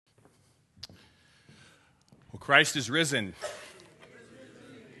Christ is risen.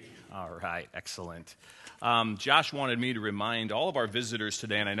 All right, excellent. Josh wanted me to remind all of our visitors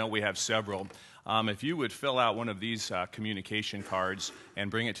today, and I know we have several, if you would fill out one of these communication cards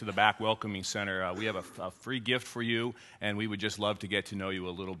and bring it to the back welcoming center, we have a free gift for you, and we would just love to get to know you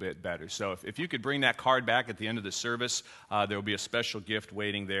a little bit better. So if you could bring that card back at the end of the service, there will be a special gift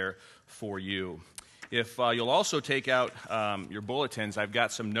waiting there for you. If you'll also take out your bulletins, I've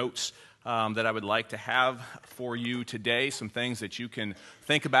got some notes that I would like to have for you today, some things that you can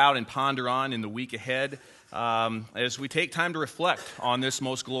think about and ponder on in the week ahead as we take time to reflect on this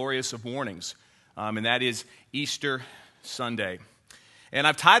most glorious of mornings, and that is Easter Sunday. And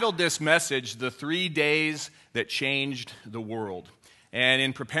I've titled this message, "The 3 Days That Changed the World." And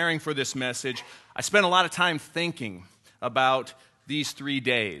in preparing for this message, I spent a lot of time thinking about these 3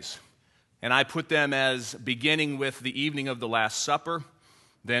 days. And I put them as beginning with the evening of the Last Supper,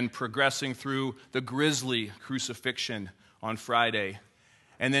 then progressing through the grisly crucifixion on Friday,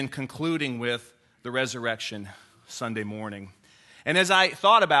 and then concluding with the resurrection Sunday morning. And as I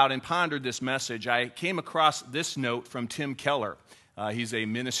thought about and pondered this message, I came across this note from Tim Keller. He's a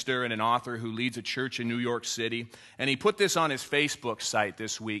minister and an author who leads a church in New York City, and he put this on his Facebook site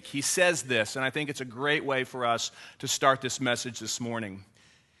this week. He says this, and I think it's a great way for us to start this message this morning.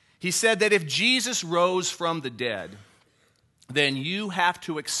 He said that if Jesus rose from the dead, then you have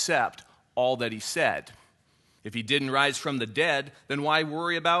to accept all that he said. If he didn't rise from the dead, then why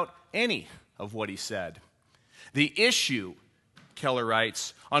worry about any of what he said? The issue, Keller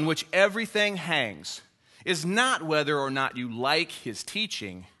writes, on which everything hangs is not whether or not you like his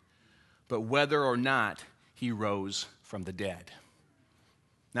teaching, but whether or not he rose from the dead.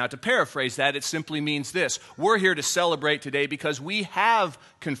 Now, to paraphrase that, it simply means this. We're here to celebrate today because we have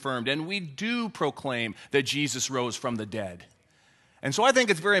confirmed and we do proclaim that Jesus rose from the dead. And so I think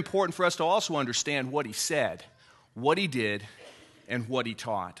it's very important for us to also understand what he said, what he did, and what he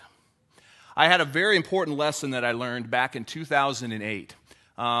taught. I had a very important lesson that I learned back in 2008.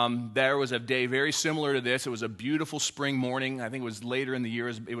 There was a day very similar to this. It was a beautiful spring morning. I think it was later in the year.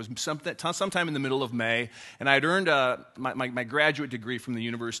 It was sometime in the middle of May. And I had earned my graduate degree from the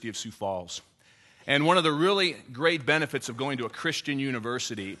University of Sioux Falls. And one of the really great benefits of going to a Christian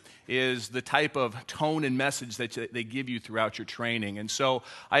university is the type of tone and message that they give you throughout your training. And so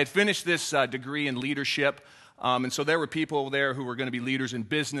I had finished this degree in leadership. And so there were people there who were going to be leaders in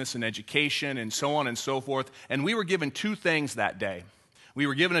business and education and so on and so forth. And we were given two things that day. We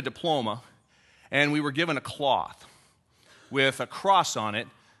were given a diploma, and we were given a cloth with a cross on it,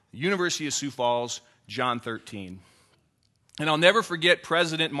 University of Sioux Falls, John 13. And I'll never forget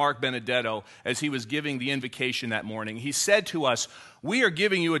President Mark Benedetto as he was giving the invocation that morning. He said to us, "We are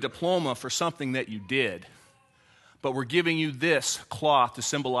giving you a diploma for something that you did, but we're giving you this cloth to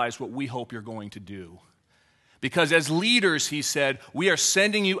symbolize what we hope you're going to do. Because as leaders," he said, "we are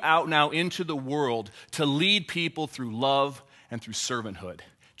sending you out now into the world to lead people through love and through servanthood,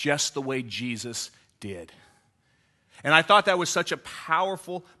 just the way Jesus did." And I thought that was such a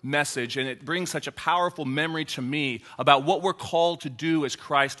powerful message, and it brings such a powerful memory to me about what we're called to do as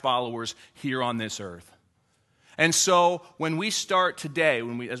Christ followers here on this earth. And so when we start today,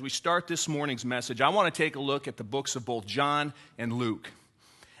 as we start this morning's message, I want to take a look at the books of both John and Luke.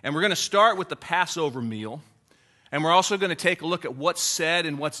 And we're going to start with the Passover meal, and we're also going to take a look at what's said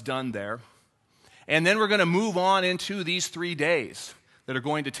and what's done there. And then we're going to move on into these 3 days that are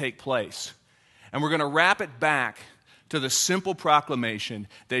going to take place. And we're going to wrap it back to the simple proclamation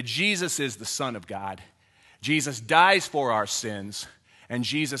that Jesus is the Son of God. Jesus dies for our sins, and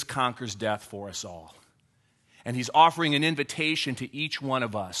Jesus conquers death for us all. And he's offering an invitation to each one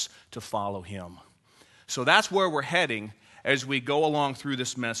of us to follow him. So that's where we're heading as we go along through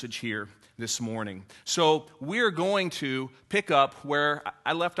this message here this morning. So we're going to pick up where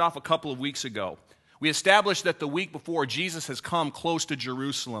I left off a couple of weeks ago. We established that the week before, Jesus has come close to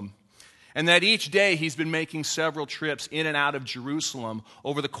Jerusalem, and that each day he's been making several trips in and out of Jerusalem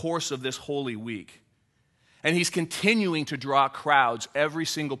over the course of this Holy Week. And he's continuing to draw crowds every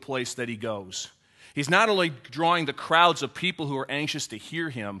single place that he goes. He's not only drawing the crowds of people who are anxious to hear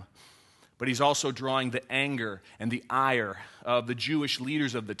him, but he's also drawing the anger and the ire of the Jewish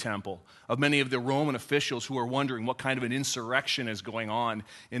leaders of the temple, of many of the Roman officials who are wondering what kind of an insurrection is going on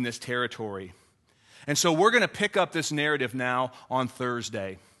in this territory. And so we're going to pick up this narrative now on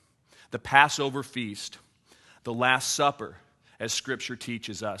Thursday, the Passover feast, the Last Supper, as Scripture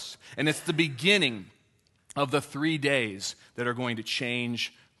teaches us. And it's the beginning of the 3 days that are going to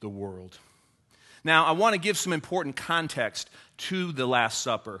change the world. Now, I want to give some important context to the Last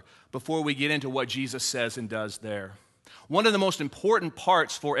Supper before we get into what Jesus says and does there. One of the most important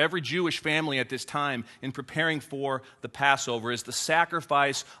parts for every Jewish family at this time in preparing for the Passover is the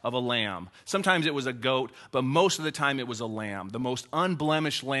sacrifice of a lamb. Sometimes it was a goat, but most of the time it was a lamb, the most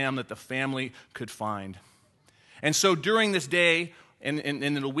unblemished lamb that the family could find. And so during this day and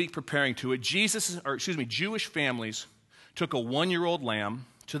in the week preparing to it, Jewish families took a 1-year-old lamb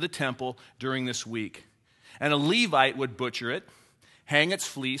to the temple during this week. And a Levite would butcher it, hang its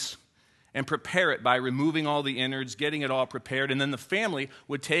fleece, and prepare it by removing all the innards, getting it all prepared. And then the family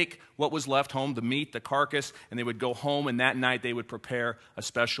would take what was left home, the meat, the carcass, and they would go home, and that night they would prepare a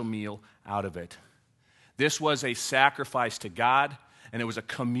special meal out of it. This was a sacrifice to God, and it was a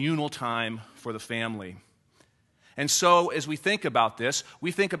communal time for the family. And so as we think about this,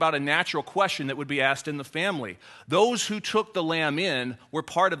 we think about a natural question that would be asked in the family. Those who took the lamb in were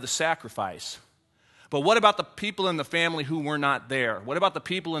part of the sacrifice. But what about the people in the family who were not there? What about the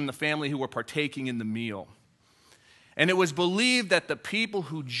people in the family who were partaking in the meal? And it was believed that the people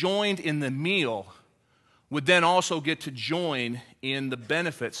who joined in the meal would then also get to join in the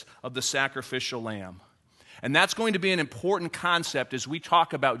benefits of the sacrificial lamb. And that's going to be an important concept as we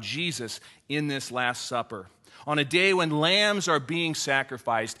talk about Jesus in this Last Supper. On a day when lambs are being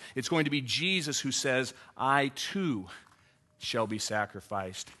sacrificed, it's going to be Jesus who says, "I too shall be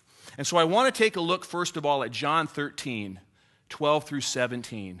sacrificed." And so I want to take a look, first of all, at John 13, 12 through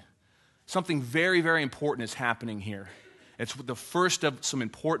 17. Something very, very important is happening here. It's the first of some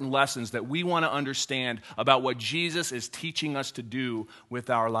important lessons that we want to understand about what Jesus is teaching us to do with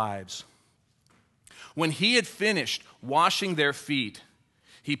our lives. When he had finished washing their feet,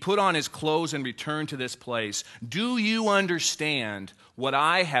 he put on his clothes and returned to this place. "Do you understand what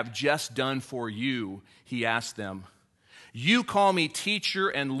I have just done for you?" he asked them. "You call me teacher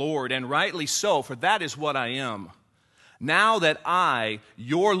and Lord, and rightly so, for that is what I am. Now that I,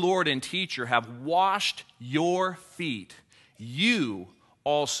 your Lord and teacher, have washed your feet, you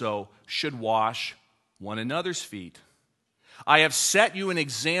also should wash one another's feet. I have set you an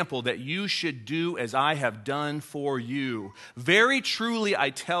example that you should do as I have done for you. Very truly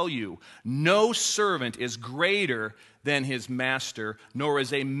I tell you, no servant is greater than his master, nor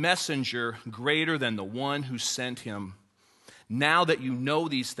is a messenger greater than the one who sent him. Now that you know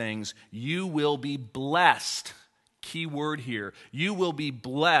these things, you will be blessed." Key word here. You will be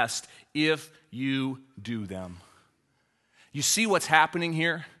blessed if you do them. You see what's happening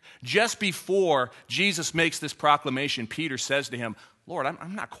here? Just before Jesus makes this proclamation, Peter says to him, "Lord,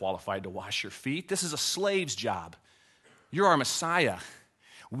 I'm not qualified to wash your feet. This is a slave's job. You're our Messiah.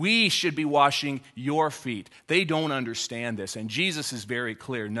 We should be washing your feet." They don't understand this, and Jesus is very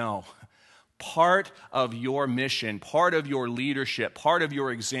clear. No. Part of your mission, part of your leadership, part of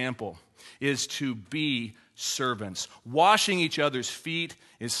your example is to be servants. Washing each other's feet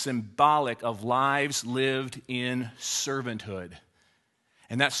is symbolic of lives lived in servanthood.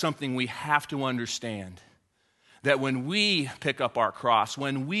 And that's something we have to understand. That when we pick up our cross,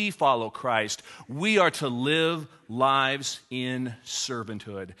 when we follow Christ, we are to live lives in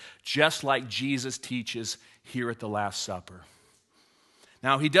servanthood, just like Jesus teaches here at the Last Supper.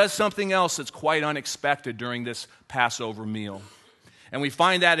 Now, he does something else that's quite unexpected during this Passover meal. And we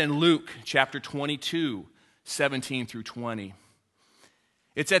find that in Luke chapter 22, 17 through 20.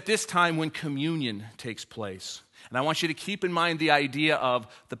 It's at this time when communion takes place. And I want you to keep in mind the idea of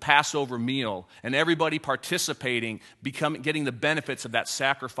the Passover meal and everybody participating, getting the benefits of that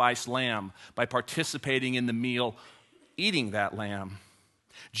sacrificed lamb by participating in the meal, eating that lamb.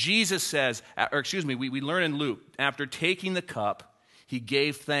 Jesus says, we learn in Luke, after taking the cup, he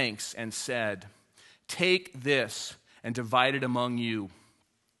gave thanks and said, "Take this and divide it among you.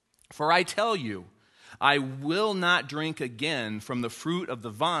 For I tell you, I will not drink again from the fruit of the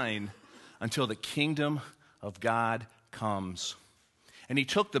vine until the kingdom of God comes." And he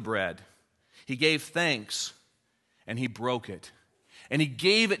took the bread, he gave thanks, and he broke it. And he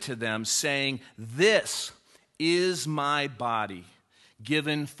gave it to them, saying, "This is my body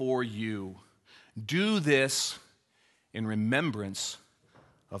given for you. Do this in remembrance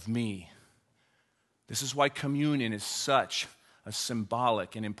of me." This is why communion is such a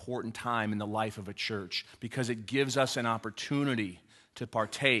symbolic and important time in the life of a church, because it gives us an opportunity to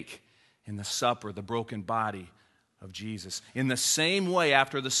partake in the supper, the broken body of Jesus. In the same way,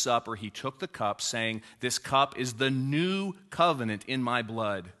 after the supper, he took the cup, saying, "This cup is the new covenant in my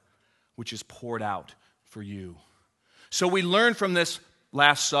blood, which is poured out for you." So we learn from this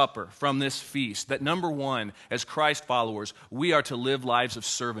Last Supper, from this feast, that number one, as Christ followers, we are to live lives of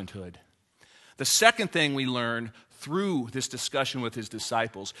servanthood. The second thing we learn through this discussion with his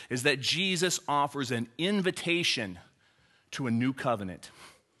disciples is that Jesus offers an invitation to a new covenant.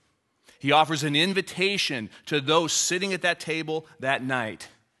 He offers an invitation to those sitting at that table that night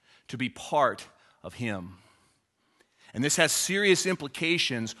to be part of him. And this has serious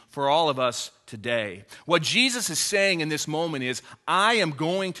implications for all of us today. What Jesus is saying in this moment is, I am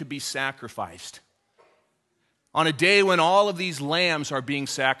going to be sacrificed. On a day when all of these lambs are being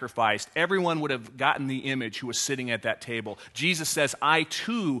sacrificed, everyone would have gotten the image who was sitting at that table. Jesus says, I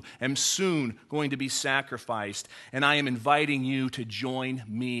too am soon going to be sacrificed, and I am inviting you to join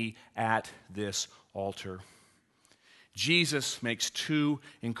me at this altar. Jesus makes two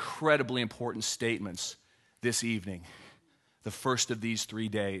incredibly important statements this evening, the first of these 3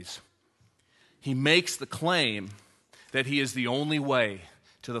 days. He makes the claim that he is the only way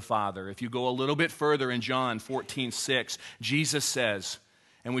to the Father. If you go a little bit further in John 14:6, Jesus says,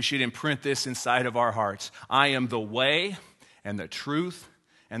 and we should imprint this inside of our hearts, I am the way and the truth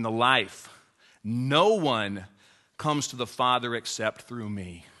and the life. No one comes to the Father except through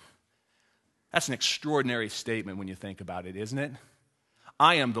me. That's an extraordinary statement when you think about it, isn't it?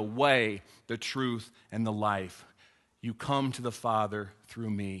 I am the way, the truth, and the life. You come to the Father through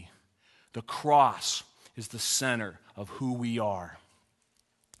me. The cross is the center of who we are.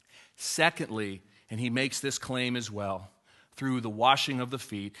 Secondly, and he makes this claim as well, through the washing of the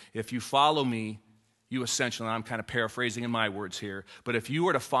feet, if you follow me, you essentially, and I'm kind of paraphrasing in my words here, but if you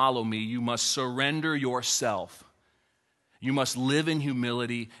are to follow me, you must surrender yourself. You must live in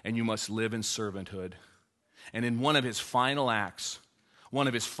humility and you must live in servanthood. And in one of his final acts, one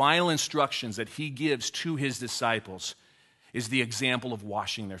of his final instructions that he gives to his disciples is the example of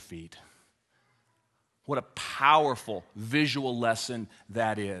washing their feet. What a powerful visual lesson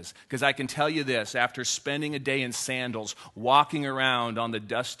that is. Because I can tell you this, after spending a day in sandals, walking around on the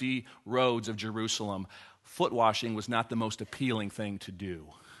dusty roads of Jerusalem, foot washing was not the most appealing thing to do.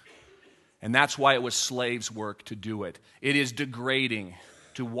 And that's why it was slaves' work to do it. It is degrading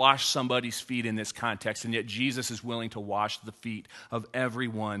to wash somebody's feet in this context, and yet Jesus is willing to wash the feet of every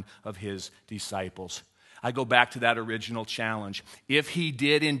one of his disciples. I go back to that original challenge. If he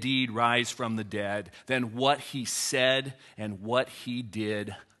did indeed rise from the dead, then what he said and what he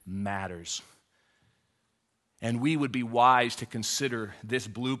did matters. And we would be wise to consider this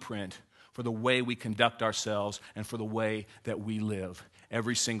blueprint for the way we conduct ourselves and for the way that we live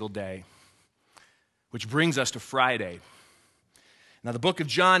every single day. Which brings us to Friday. Now, the book of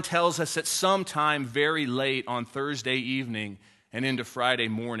John tells us that sometime very late on Thursday evening and into Friday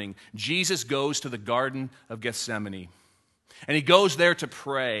morning, Jesus goes to the Garden of Gethsemane. And he goes there to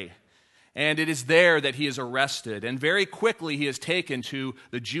pray. And it is there that he is arrested. And very quickly he is taken to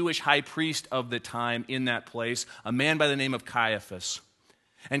the Jewish high priest of the time in that place, a man by the name of Caiaphas.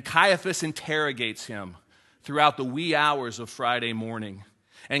 And Caiaphas interrogates him throughout the wee hours of Friday morning.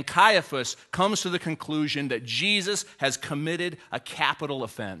 And Caiaphas comes to the conclusion that Jesus has committed a capital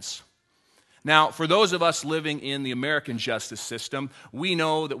offense. Now, for those of us living in the American justice system, we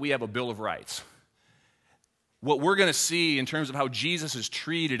know that we have a Bill of Rights. What we're going to see in terms of how Jesus is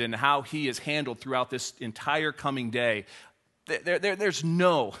treated and how he is handled throughout this entire coming day, there's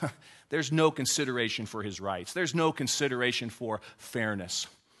no consideration for his rights. There's no consideration for fairness.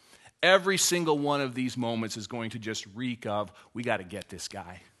 Every single one of these moments is going to just reek of, we got to get this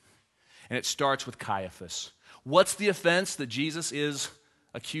guy. And it starts with Caiaphas. What's the offense that Jesus is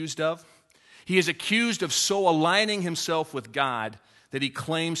accused of? He is accused of so aligning himself with God that he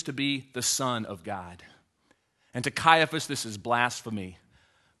claims to be the Son of God. And to Caiaphas, this is blasphemy.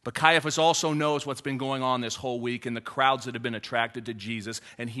 But Caiaphas also knows what's been going on this whole week and the crowds that have been attracted to Jesus,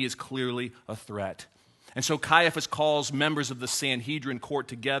 and he is clearly a threat. And so Caiaphas calls members of the Sanhedrin court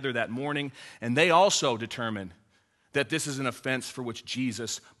together that morning, and they also determine that this is an offense for which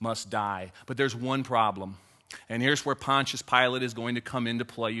Jesus must die. But there's one problem, and here's where Pontius Pilate is going to come into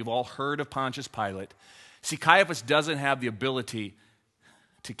play. You've all heard of Pontius Pilate. See, Caiaphas doesn't have the ability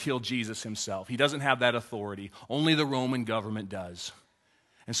to kill Jesus himself. He doesn't have that authority. Only the Roman government does.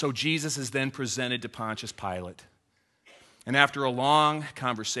 And so Jesus is then presented to Pontius Pilate. And after a long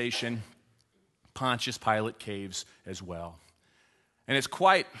conversation, Pontius Pilate caves as well. And it's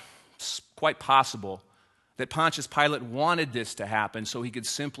quite possible that Pontius Pilate wanted this to happen so he could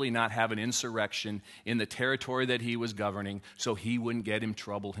simply not have an insurrection in the territory that he was governing so he wouldn't get in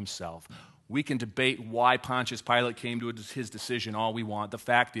trouble himself. We can debate why Pontius Pilate came to his decision all we want. The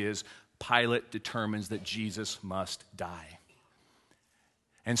fact is, Pilate determines that Jesus must die.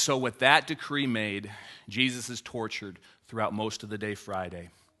 And so with that decree made, Jesus is tortured throughout most of the day Friday.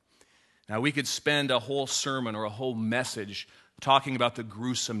 Now, we could spend a whole sermon or a whole message talking about the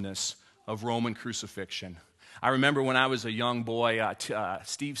gruesomeness of Roman crucifixion. I remember when I was a young boy,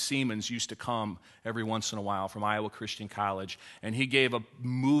 Steve Siemens used to come every once in a while from Iowa Christian College, and he gave a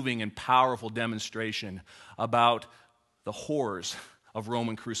moving and powerful demonstration about the horrors of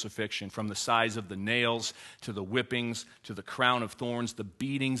Roman crucifixion, from the size of the nails to the whippings to the crown of thorns, the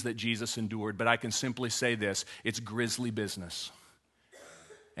beatings that Jesus endured. But I can simply say this, it's grisly business.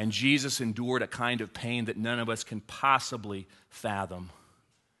 And Jesus endured a kind of pain that none of us can possibly fathom.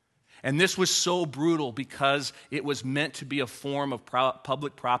 And this was so brutal because it was meant to be a form of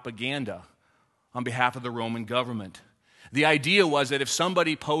public propaganda on behalf of the Roman government. The idea was that if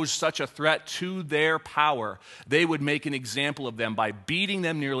somebody posed such a threat to their power, they would make an example of them by beating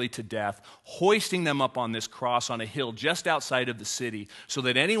them nearly to death, hoisting them up on this cross on a hill just outside of the city, so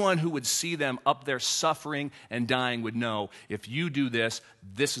that anyone who would see them up there suffering and dying would know, if you do this,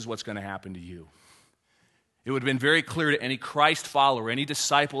 this is what's going to happen to you. It would have been very clear to any Christ follower, any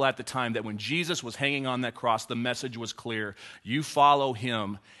disciple at the time, that when Jesus was hanging on that cross, the message was clear. You follow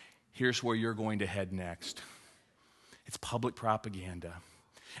him, here's where you're going to head next. It's public propaganda.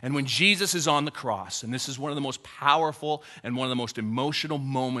 And when Jesus is on the cross, and this is one of the most powerful and one of the most emotional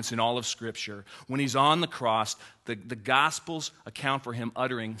moments in all of Scripture, when he's on the cross, the Gospels account for him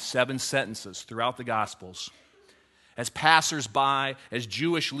uttering 7 sentences throughout the Gospels. As passers-by, as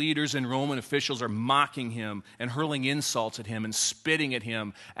Jewish leaders and Roman officials are mocking him and hurling insults at him and spitting at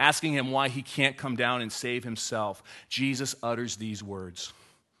him, asking him why he can't come down and save himself, Jesus utters these words.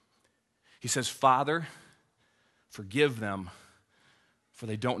 He says, Father, forgive them, for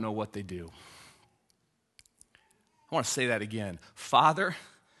they don't know what they do. I want to say that again. Father,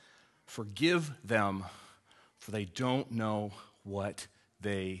 forgive them, for they don't know what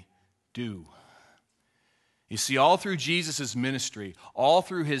they do. You see, all through Jesus' ministry, all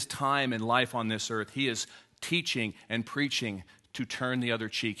through his time and life on this earth, he is teaching and preaching to turn the other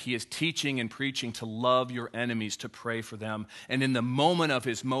cheek. He is teaching and preaching to love your enemies, to pray for them. And in the moment of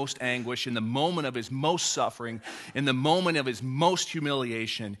his most anguish, in the moment of his most suffering, in the moment of his most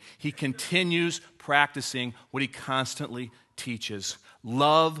humiliation, he continues practicing what he constantly teaches.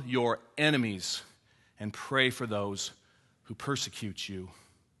 Love your enemies and pray for those who persecute you.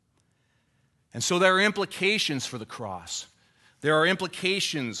 And so there are implications for the cross. There are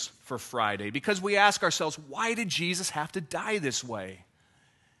implications for Friday, because we ask ourselves, why did Jesus have to die this way?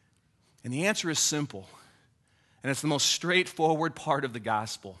 And the answer is simple, and it's the most straightforward part of the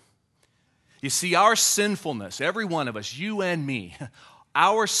gospel. You see, our sinfulness, every one of us, you and me,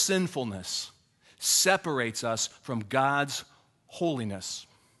 our sinfulness separates us from God's holiness.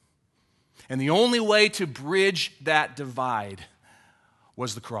 And the only way to bridge that divide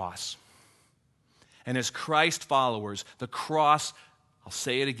was the cross. And as Christ followers, the cross, I'll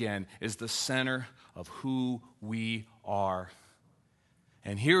say it again, is the center of who we are.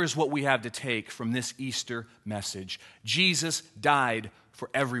 And here is what we have to take from this Easter message. Jesus died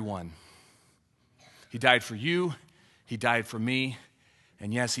for everyone. He died for you. He died for me.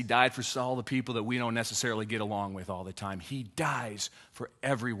 And yes, he died for all the people that we don't necessarily get along with all the time. He dies for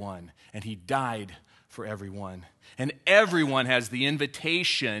everyone. And he died for everyone. And everyone has the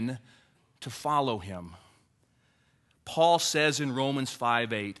invitation to follow him. Paul says in Romans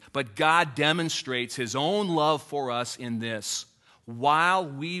 5:8, but God demonstrates his own love for us in this: while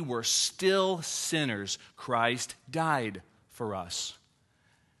we were still sinners, Christ died for us.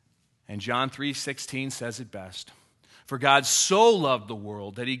 And John 3:16 says it best. For God so loved the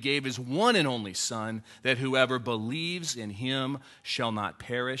world that he gave his one and only Son, that whoever believes in him shall not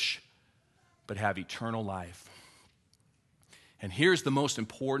perish, but have eternal life. And here's the most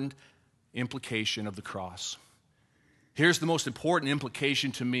important implication of the cross. Here's the most important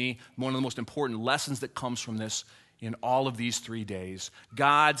implication to me, one of the most important lessons that comes from this in all of these 3 days.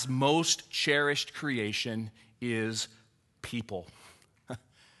 God's most cherished creation is people.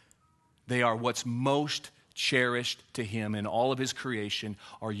 They are what's most cherished to him in all of his creation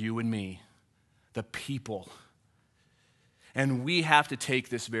are you and me, the people. And we have to take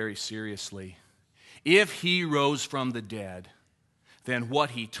this very seriously. If he rose from the dead, then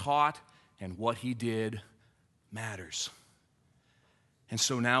what he taught and what he did matters. And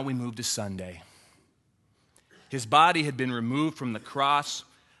so now we move to Sunday. His body had been removed from the cross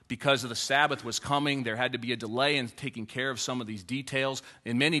because of the Sabbath was coming. There had to be a delay in taking care of some of these details.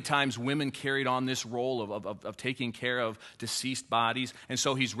 And many times women carried on this role of taking care of deceased bodies. And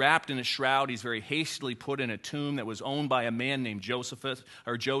so he's wrapped in a shroud. He's very hastily put in a tomb that was owned by a man named Joseph.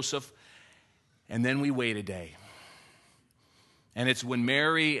 And then we wait a day. And it's when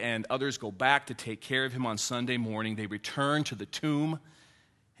Mary and others go back to take care of him on Sunday morning, they return to the tomb,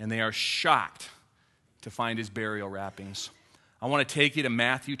 and they are shocked to find his burial wrappings. I want to take you to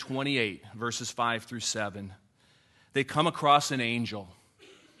Matthew 28, verses 5 through 7. They come across an angel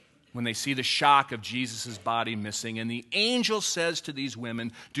when they see the shock of Jesus' body missing. And the angel says to these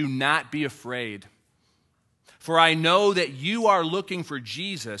women, "Do not be afraid, for I know that you are looking for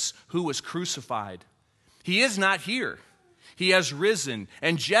Jesus who was crucified. He is not here. He has risen,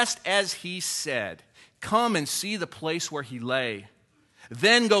 and just as he said, come and see the place where he lay.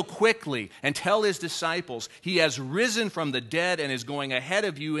 Then go quickly and tell his disciples, he has risen from the dead and is going ahead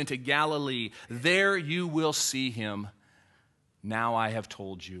of you into Galilee. There you will see him. Now I have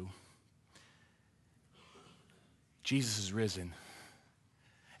told you." Jesus is risen.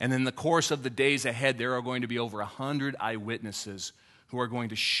 And in the course of the days ahead, there are going to be over 100 eyewitnesses who are going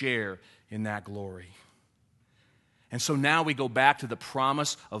to share in that glory. And so now we go back to the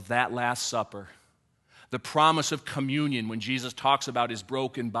promise of that Last Supper, the promise of communion when Jesus talks about his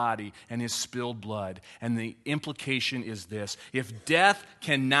broken body and his spilled blood. And the implication is this: if death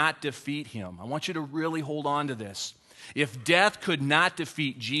cannot defeat him, I want you to really hold on to this. If death could not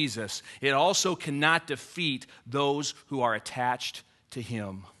defeat Jesus, it also cannot defeat those who are attached to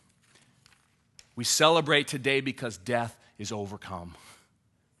him. We celebrate today because death is overcome.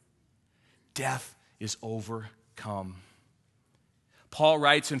 Death is overcome. Paul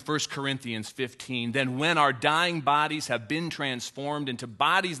writes in 1 Corinthians 15, "Then when our dying bodies have been transformed into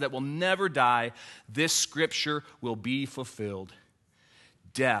bodies that will never die, this scripture will be fulfilled.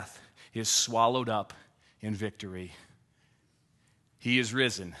 Death is swallowed up in victory." He is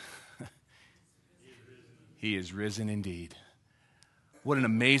risen. He is risen indeed. What an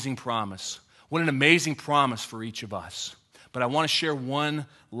amazing promise. What an amazing promise for each of us. But I want to share one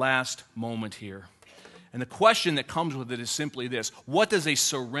last moment here. And the question that comes with it is simply this: what does a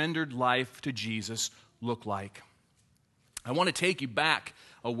surrendered life to Jesus look like? I want to take you back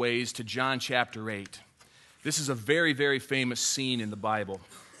a ways to John chapter 8. This is a very, very famous scene in the Bible.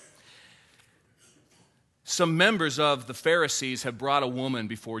 Some members of the Pharisees have brought a woman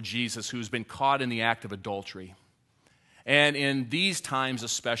before Jesus who's been caught in the act of adultery. And in these times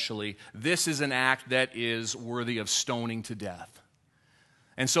especially, this is an act that is worthy of stoning to death.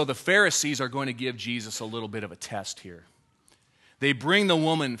 And so the Pharisees are going to give Jesus a little bit of a test here. They bring the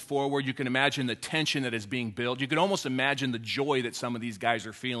woman forward. You can imagine the tension that is being built. You can almost imagine the joy that some of these guys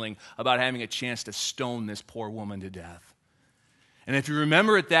are feeling about having a chance to stone this poor woman to death. And if you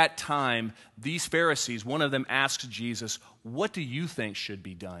remember at that time, these Pharisees, one of them asks Jesus, "What do you think should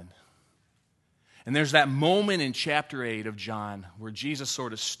be done?" And there's that moment in chapter 8 of John where Jesus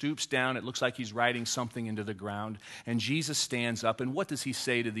sort of stoops down. It looks like he's writing something into the ground. And Jesus stands up. And what does he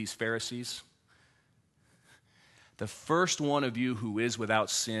say to these Pharisees? "The first one of you who is without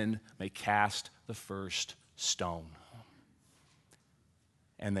sin may cast the first stone."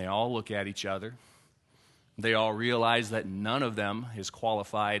 And they all look at each other. They all realize that none of them is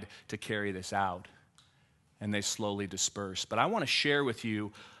qualified to carry this out. And they slowly disperse. But I want to share with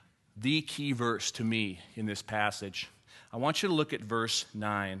you the key verse to me in this passage. I want you to look at verse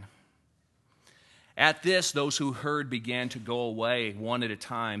 9. "At this, those who heard began to go away one at a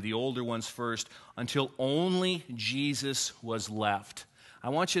time, the older ones first, until only Jesus was left." I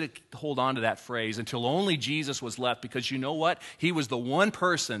want you to hold on to that phrase, until only Jesus was left, because you know what? He was the one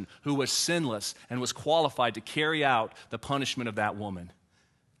person who was sinless and was qualified to carry out the punishment of that woman.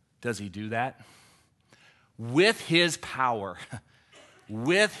 Does he do that? With his power,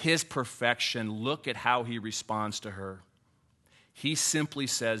 with his perfection, look at how he responds to her. He simply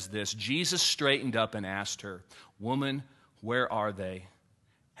says this: Jesus straightened up and asked her, "Woman, where are they?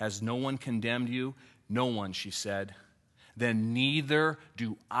 Has no one condemned you?" "No one," she said. "Then neither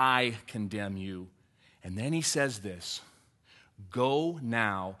do I condemn you." And then he says this: "Go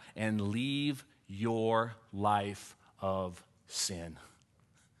now and leave your life of sin."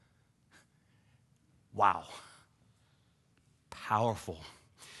 Wow. Powerful.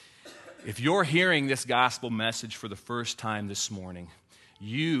 If you're hearing this gospel message for the first time this morning,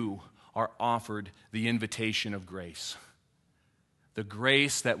 you are offered the invitation of grace. The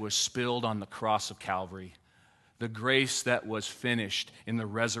grace that was spilled on the cross of Calvary. The grace that was finished in the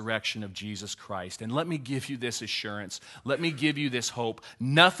resurrection of Jesus Christ. And let me give you this assurance. Let me give you this hope.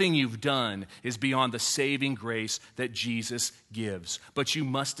 Nothing you've done is beyond the saving grace that Jesus gives. But you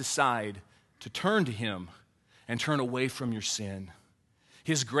must decide to turn to him and turn away from your sin.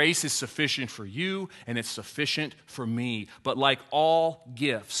 His grace is sufficient for you, and it's sufficient for me. But like all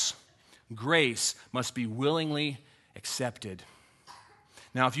gifts, grace must be willingly accepted.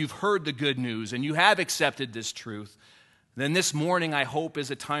 Now, if you've heard the good news and you have accepted this truth, then this morning, I hope,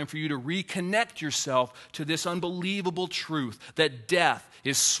 is a time for you to reconnect yourself to this unbelievable truth that death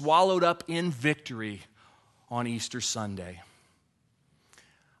is swallowed up in victory on Easter Sunday.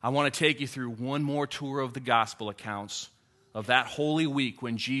 I want to take you through one more tour of the gospel accounts of that Holy Week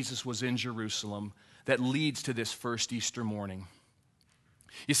when Jesus was in Jerusalem that leads to this first Easter morning.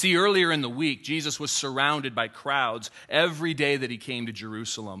 You see, earlier in the week, Jesus was surrounded by crowds every day that he came to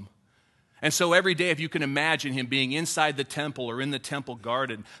Jerusalem. And so every day, if you can imagine him being inside the temple or in the temple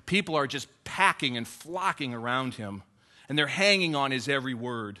garden, people are just packing and flocking around him, and they're hanging on his every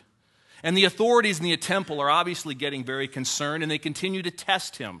word. And the authorities in the temple are obviously getting very concerned, and they continue to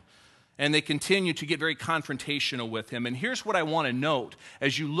test him, and they continue to get very confrontational with him. And here's what I want to note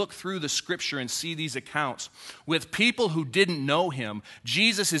as you look through the scripture and see these accounts. With people who didn't know him,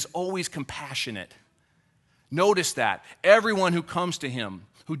 Jesus is always compassionate. Notice that. Everyone who comes to him,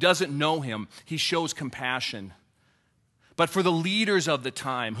 who doesn't know him, he shows compassion. But for the leaders of the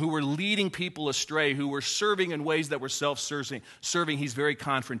time who were leading people astray, who were serving in ways that were self-serving, he's very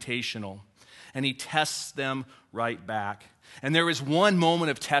confrontational. And he tests them right back. And there is one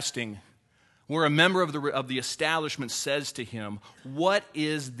moment of testing where a member of the establishment says to him, "What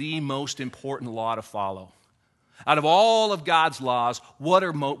is the most important law to follow? Out of all of God's laws,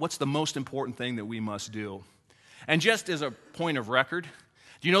 what's the most important thing that we must do?" And just as a point of record,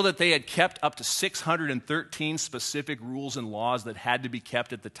 do you know that they had kept up to 613 specific rules and laws that had to be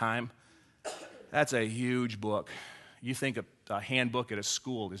kept at the time? That's a huge book. You think a handbook at a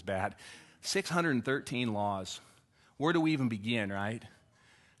school is bad. 613 laws. Where do we even begin, right?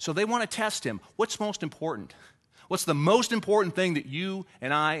 So they want to test him. What's most important? What's the most important thing that you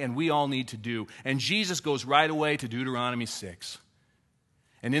and I and we all need to do? And Jesus goes right away to Deuteronomy 6.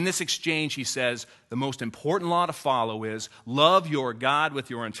 And in this exchange, he says, the most important law to follow is love your God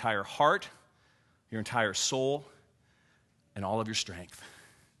with your entire heart, your entire soul, and all of your strength.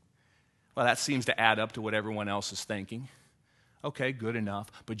 Well, that seems to add up to what everyone else is thinking. Okay, good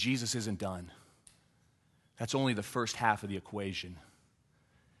enough. But Jesus isn't done. That's only the first half of the equation.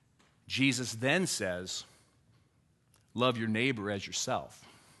 Jesus then says, love your neighbor as yourself.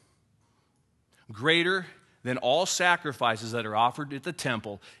 Greater than all sacrifices that are offered at the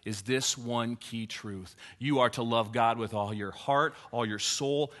temple is this one key truth. You are to love God with all your heart, all your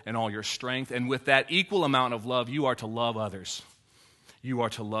soul, and all your strength. And with that equal amount of love, you are to love others. You are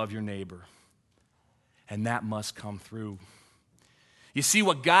to love your neighbor. And that must come through. You see,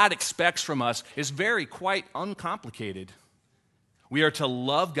 what God expects from us is quite uncomplicated. We are to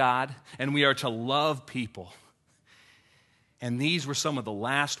love God, and we are to love people. And these were some of the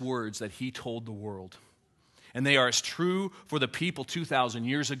last words that he told the world. And they are as true for the people 2,000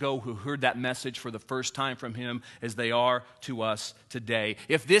 years ago who heard that message for the first time from him as they are to us today.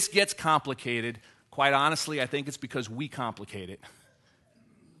 If this gets complicated, quite honestly, I think it's because we complicate it.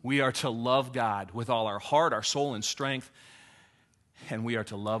 We are to love God with all our heart, our soul, and strength, and we are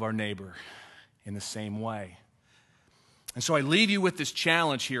to love our neighbor in the same way. And so I leave you with this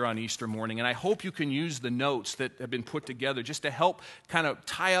challenge here on Easter morning, and I hope you can use the notes that have been put together just to help kind of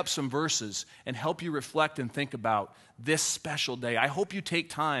tie up some verses and help you reflect and think about this special day. I hope you take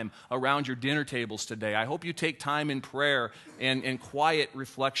time around your dinner tables today. I hope you take time in prayer and quiet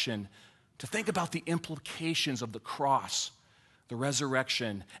reflection to think about the implications of the cross, the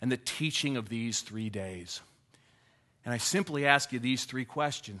resurrection, and the teaching of these 3 days. And I simply ask you these 3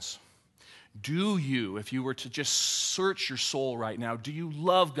 questions. Do you, if you were to just search your soul right now, do you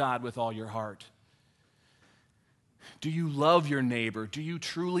love God with all your heart? Do you love your neighbor? Do you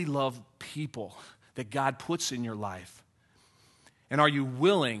truly love people that God puts in your life? And are you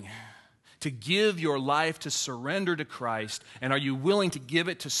willing to give your life to surrender to Christ? And are you willing to give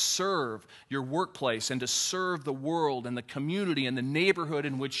it to serve your workplace and to serve the world and the community and the neighborhood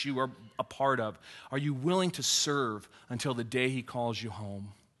in which you are a part of? Are you willing to serve until the day he calls you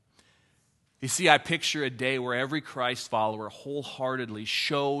home? You see, I picture a day where every Christ follower wholeheartedly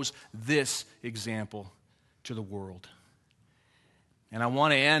shows this example to the world. And I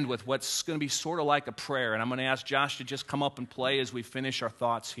want to end with what's going to be sort of like a prayer. And I'm going to ask Josh to just come up and play as we finish our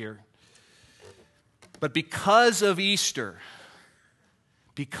thoughts here. But because of Easter,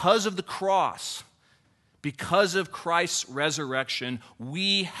 because of the cross, because of Christ's resurrection,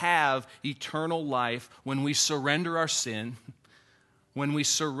 we have eternal life when we surrender our sin, when we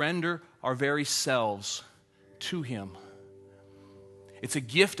surrender our very selves to him. It's a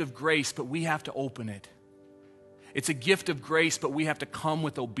gift of grace, but we have to open it. It's a gift of grace, but we have to come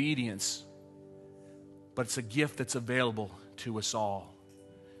with obedience. But it's a gift that's available to us all.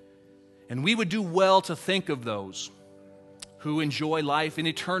 And we would do well to think of those who enjoy life in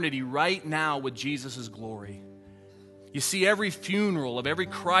eternity right now with Jesus' glory. You see, every funeral of every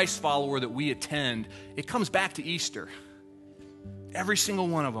Christ follower that we attend, it comes back to Easter. Every single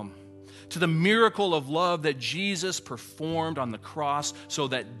one of them. to the miracle of love that Jesus performed on the cross so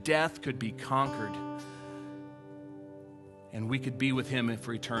that death could be conquered and we could be with him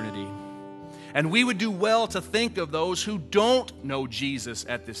for eternity. And we would do well to think of those who don't know Jesus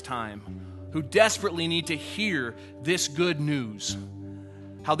at this time, who desperately need to hear this good news,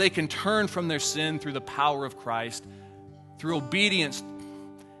 how they can turn from their sin through the power of Christ. Through obedience,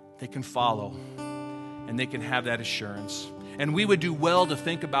 they can follow, and they can have that assurance. And we would do well to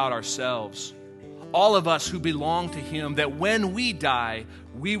think about ourselves, all of us who belong to him, that when we die,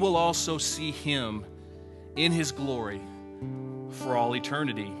 we will also see him in his glory for all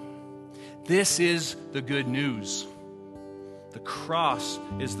eternity. This is the good news. The cross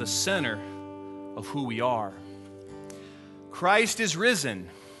is the center of who we are. Christ is risen.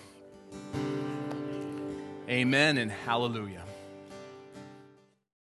 Amen and hallelujah.